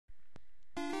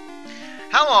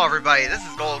Hello everybody, this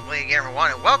is Golden Blade Gamer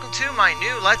 1 and welcome to my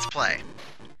new Let's Play.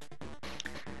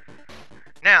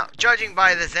 Now, judging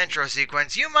by this intro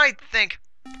sequence, you might think,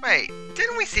 wait,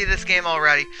 didn't we see this game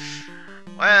already?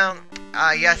 Well,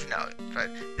 yes and no, but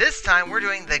this time we're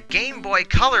doing the Game Boy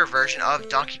Color version of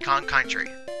Donkey Kong Country.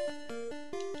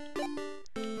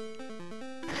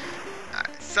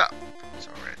 Alright, so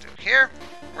what we're going to do here,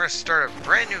 we're going to start a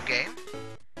brand new game,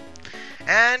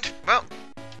 and, well,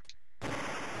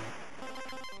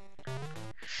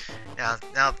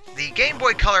 Now, the Game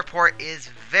Boy Color port is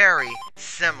very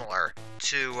similar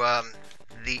to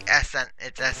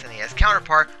its SNES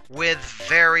counterpart, with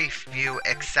very few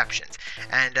exceptions,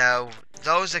 and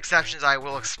those exceptions I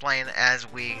will explain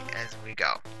as we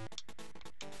go.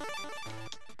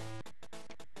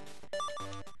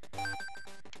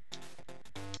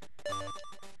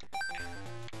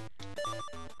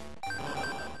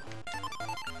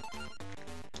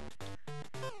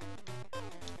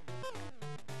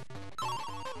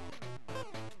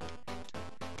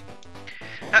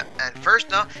 And first,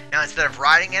 now instead of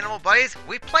riding animal buddies,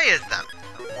 we play as them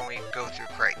when we go through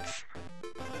crates.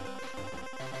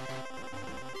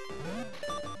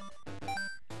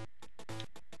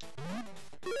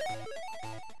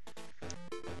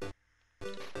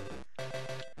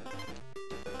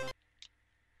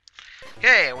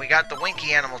 Okay, we got the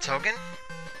Winky Animal token.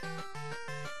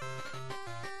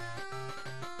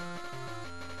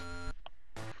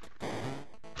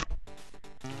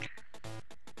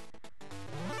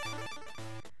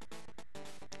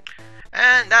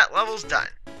 And that level's done.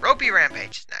 Ropey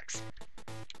Rampage is next.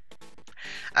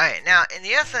 Alright, now in the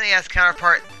SNES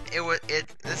counterpart,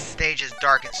 this stage is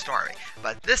dark and stormy.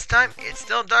 But this time, it's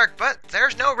still dark, but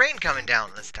there's no rain coming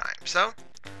down this time, so...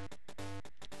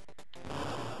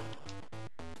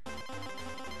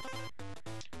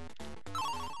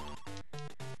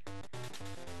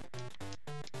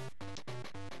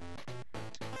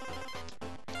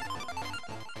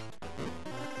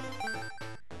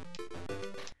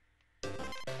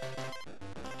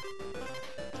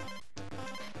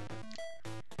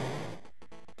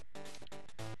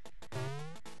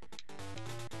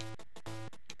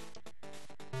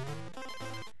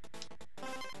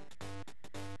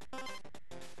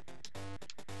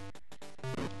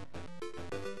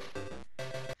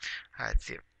 Let's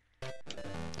see.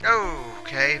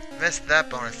 Okay, missed that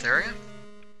bonus area.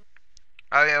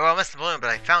 Oh yeah, well, I missed the balloon,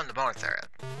 but I found the bonus area.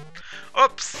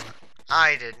 Oops!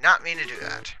 I did not mean to do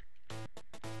that.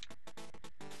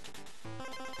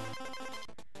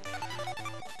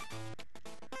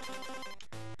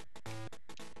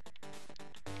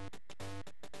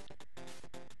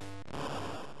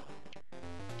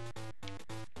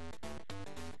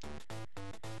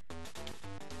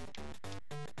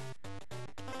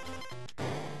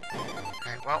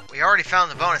 Well, we already found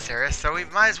the bonus area, so we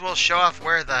might as well show off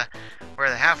where the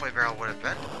halfway barrel would have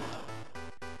been.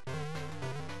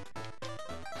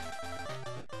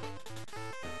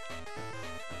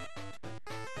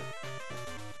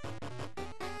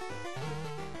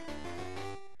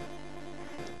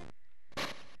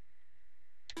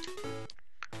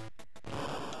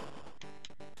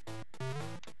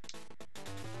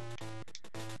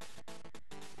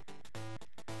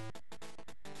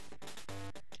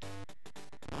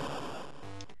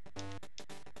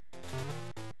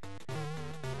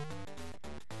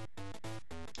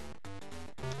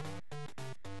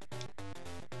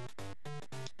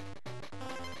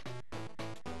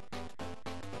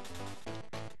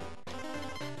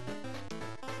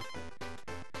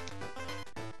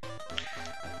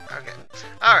 Okay.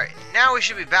 Alright, now we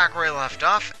should be back where we left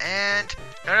off, and...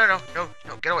 No,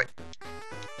 get away.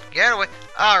 Get away.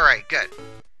 Alright, good.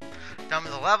 Done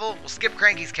with the level. We'll skip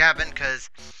Cranky's cabin, because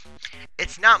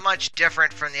it's not much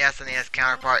different from the SNES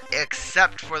counterpart,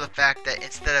 except for the fact that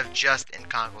instead of just in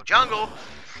Kongo Jungle,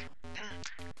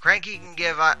 Cranky can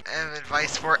give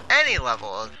advice for any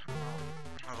level of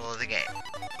the game.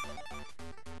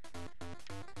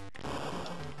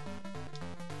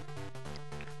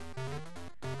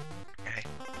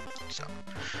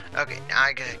 Okay, now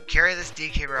I gotta carry this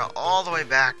DK barrel all the way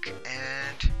back,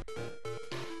 and...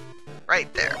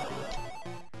 right there.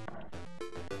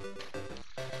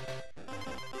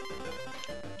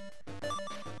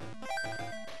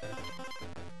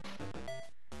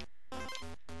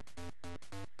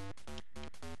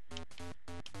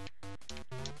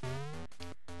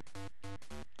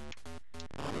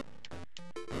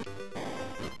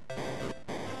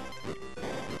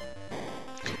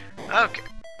 Okay.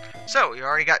 So, we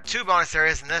already got 2 bonus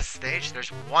areas in this stage. There's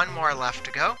 1 more left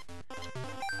to go.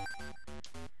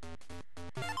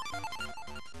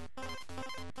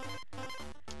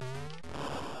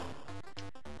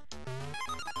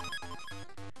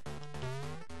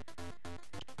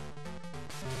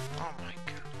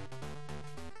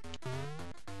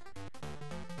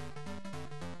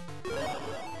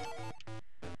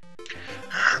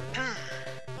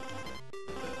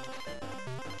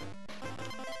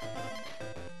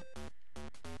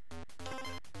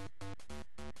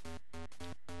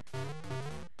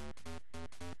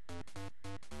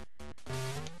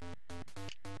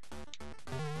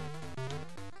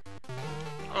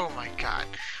 God.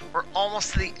 We're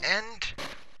almost to the end.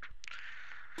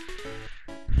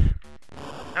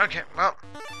 Okay, well,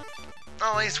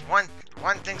 at least one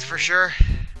thing's for sure.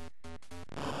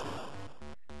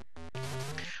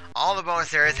 All the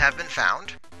bonus areas have been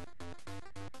found.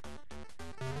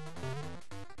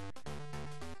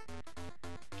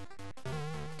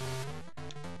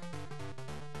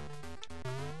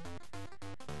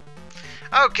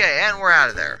 Okay, and we're out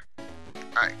of there.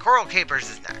 Alright, Coral Capers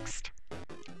is next.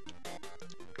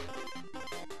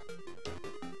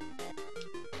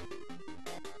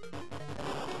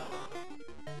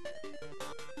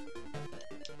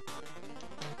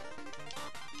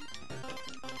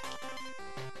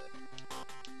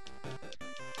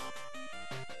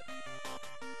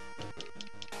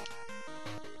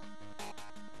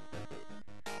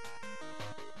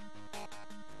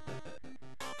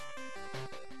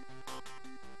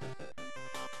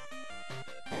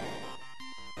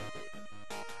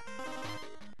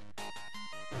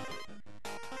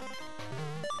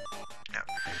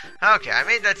 Okay, I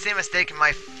made that same mistake in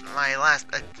my last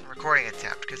recording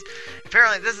attempt, because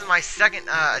apparently this is my second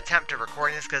attempt at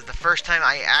recording this, because the first time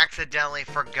I accidentally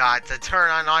forgot to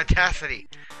turn on Audacity.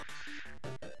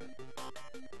 But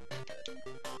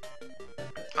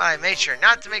I made sure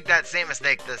not to make that same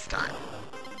mistake this time.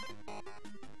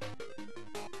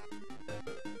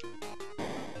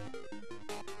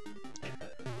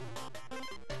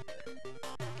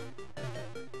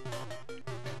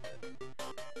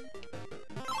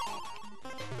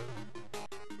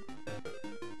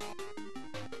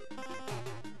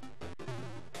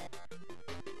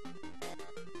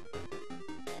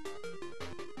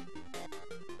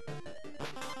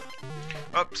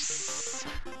 Oops.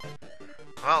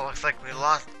 Well, looks like we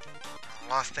lost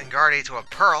Thengardi to a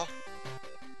pearl.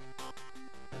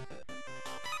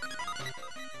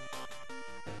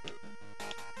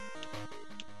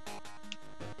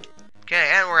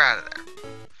 Okay, and we're out of there.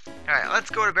 Alright,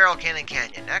 let's go to Barrel Canyon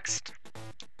Canyon next.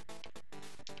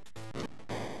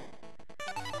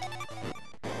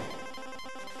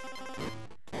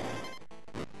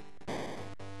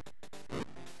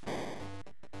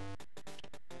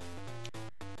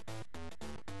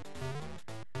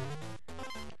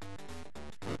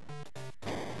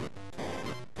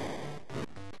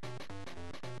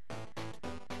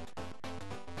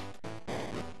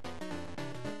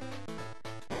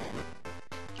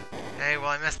 Okay, well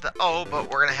I missed the O,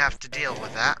 but we're gonna have to deal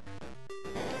with that.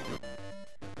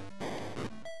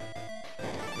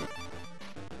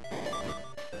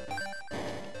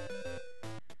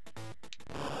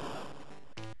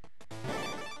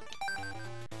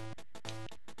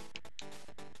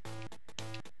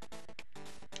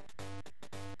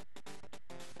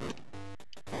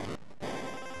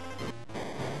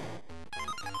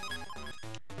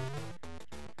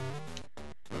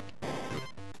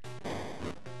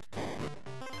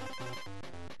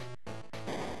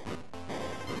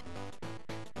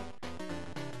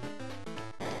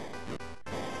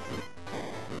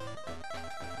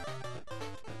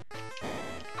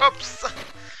 Oops!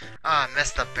 Ah,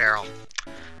 missed the barrel.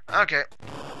 Okay.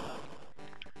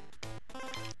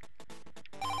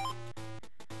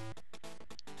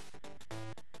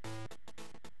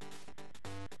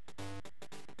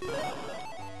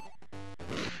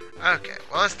 Okay,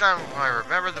 well this time I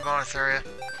remember the bonus area.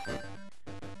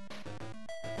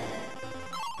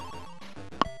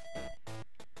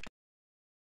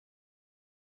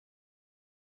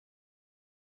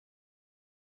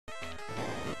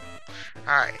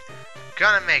 Alright,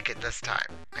 gonna make it this time.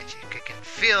 I can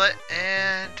feel it,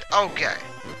 and okay.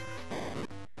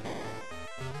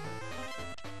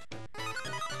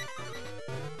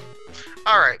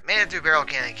 Alright, made it through Barrel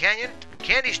Canyon Canyon.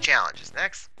 Candy's Challenge is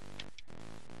next.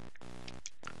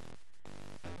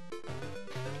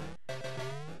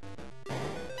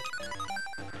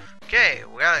 Okay,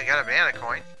 we got a banana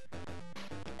coin.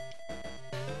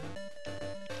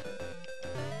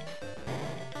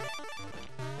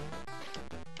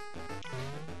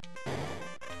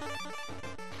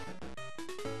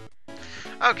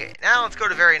 Okay, now let's go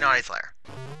to Very Naughty's Lair.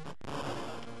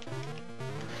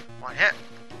 One hit.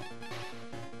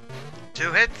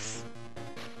 2 hits.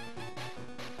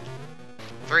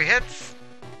 3 hits.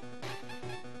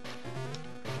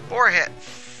 4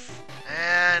 hits.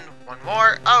 And 1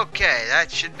 more. Okay,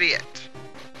 that should be it.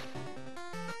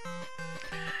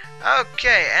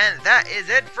 Okay, and that is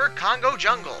it for Kongo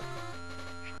Jungle.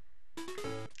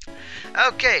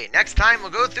 Okay, next time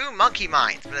we'll go through Monkey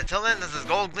Mines. But until then, this is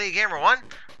Gold Glee Gamer 1.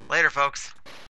 Later, folks.